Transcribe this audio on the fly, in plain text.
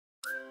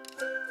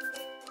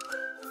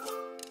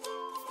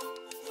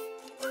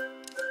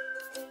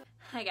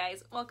Hi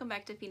guys, welcome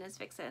back to Feena's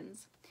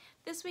Fixins.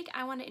 This week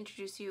I want to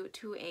introduce you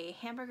to a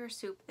hamburger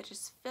soup that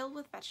is filled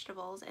with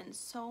vegetables and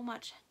so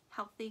much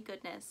healthy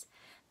goodness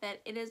that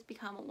it has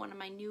become one of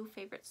my new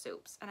favorite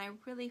soups, and I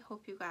really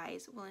hope you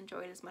guys will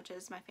enjoy it as much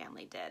as my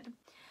family did.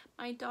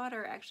 My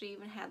daughter actually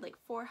even had like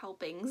 4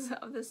 helpings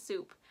of the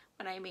soup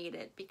when I made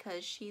it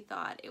because she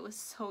thought it was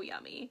so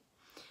yummy.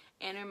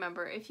 And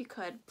remember, if you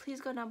could,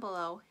 please go down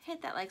below,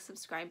 hit that like,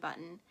 subscribe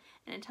button,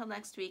 and until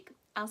next week,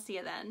 I'll see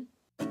you then.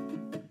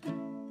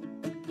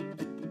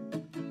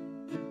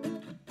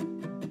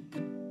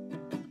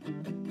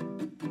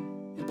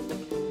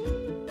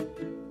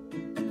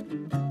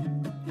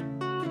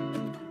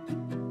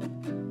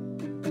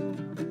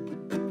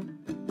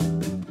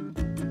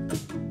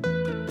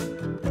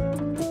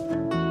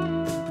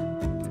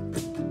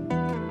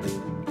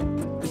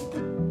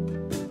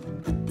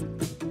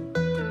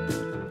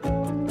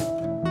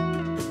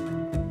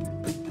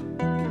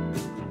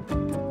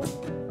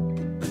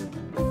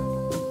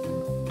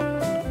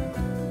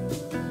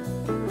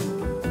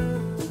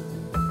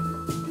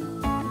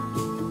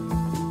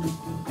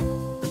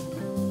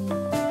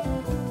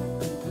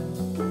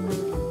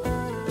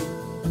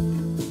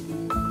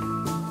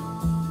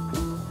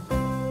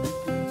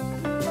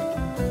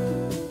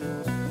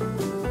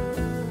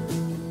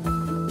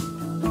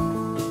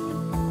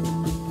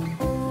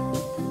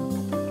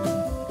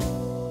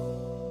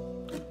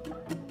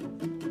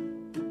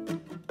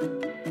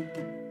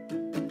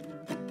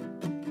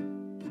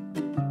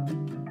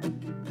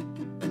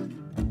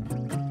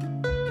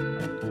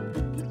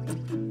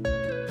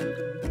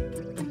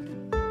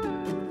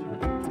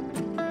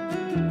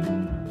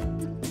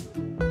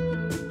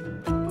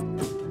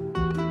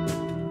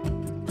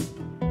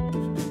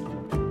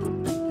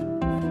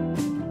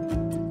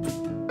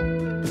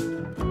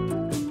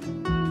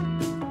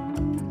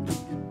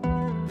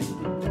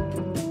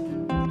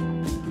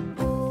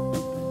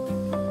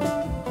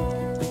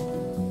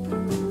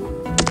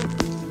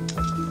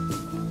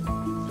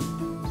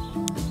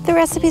 The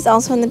recipe is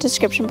also in the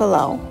description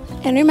below.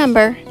 And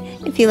remember,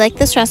 if you like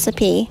this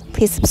recipe,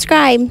 please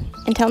subscribe.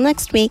 Until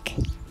next week.